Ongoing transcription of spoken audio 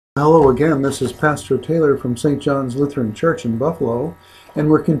Hello again, this is Pastor Taylor from St. John's Lutheran Church in Buffalo, and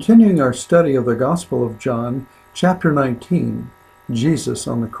we're continuing our study of the Gospel of John, chapter 19, Jesus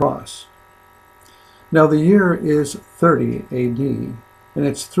on the Cross. Now the year is 30 AD, and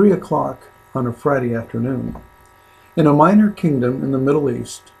it's 3 o'clock on a Friday afternoon. In a minor kingdom in the Middle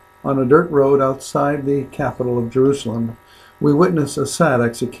East, on a dirt road outside the capital of Jerusalem, we witness a sad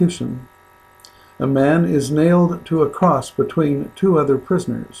execution. A man is nailed to a cross between two other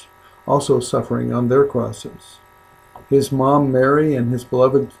prisoners, also suffering on their crosses. His mom Mary and his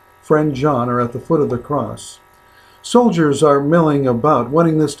beloved friend John are at the foot of the cross. Soldiers are milling about,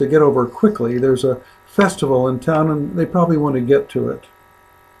 wanting this to get over quickly. There's a festival in town and they probably want to get to it.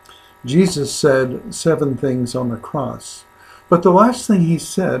 Jesus said 7 things on the cross. But the last thing he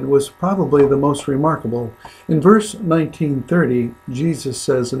said was probably the most remarkable. In verse 19:30, Jesus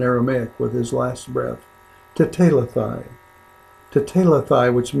says in Aramaic with his last breath, "Tetelestai,"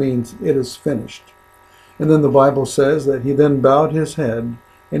 which means it is finished. And then the Bible says that he then bowed his head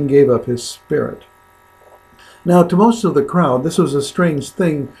and gave up his spirit. Now, to most of the crowd, this was a strange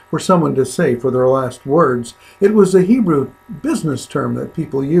thing for someone to say for their last words. It was a Hebrew business term that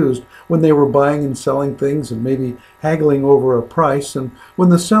people used when they were buying and selling things and maybe haggling over a price. And when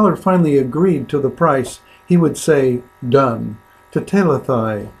the seller finally agreed to the price, he would say, "Done.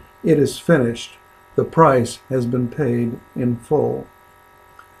 Tetelestai, it is finished. The price has been paid in full."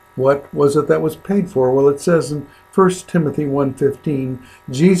 What was it that was paid for? Well, it says in 1 Timothy 1:15,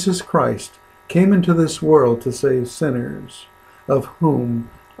 Jesus Christ came into this world to save sinners, of whom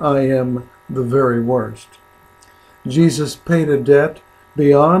I am the very worst. Jesus paid a debt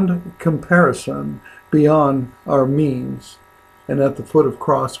beyond comparison, beyond our means. And at the foot of the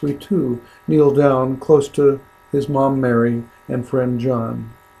cross, we too kneel down close to his mom Mary and friend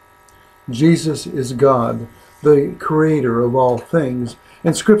John. Jesus is God, the creator of all things.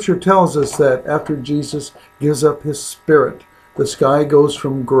 And Scripture tells us that after Jesus gives up his spirit, the sky goes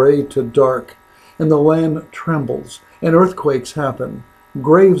from gray to dark, and the land trembles, and earthquakes happen,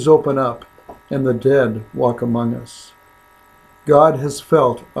 graves open up, and the dead walk among us. God has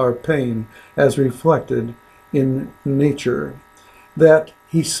felt our pain as reflected in nature, that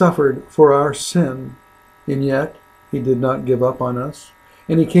he suffered for our sin, and yet he did not give up on us,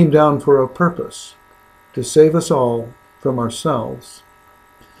 and he came down for a purpose, to save us all from ourselves.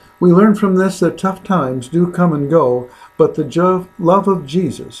 We learn from this that tough times do come and go, but the love of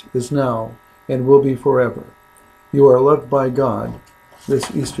Jesus is now and will be forever. You are loved by God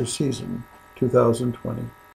this Easter season, 2020.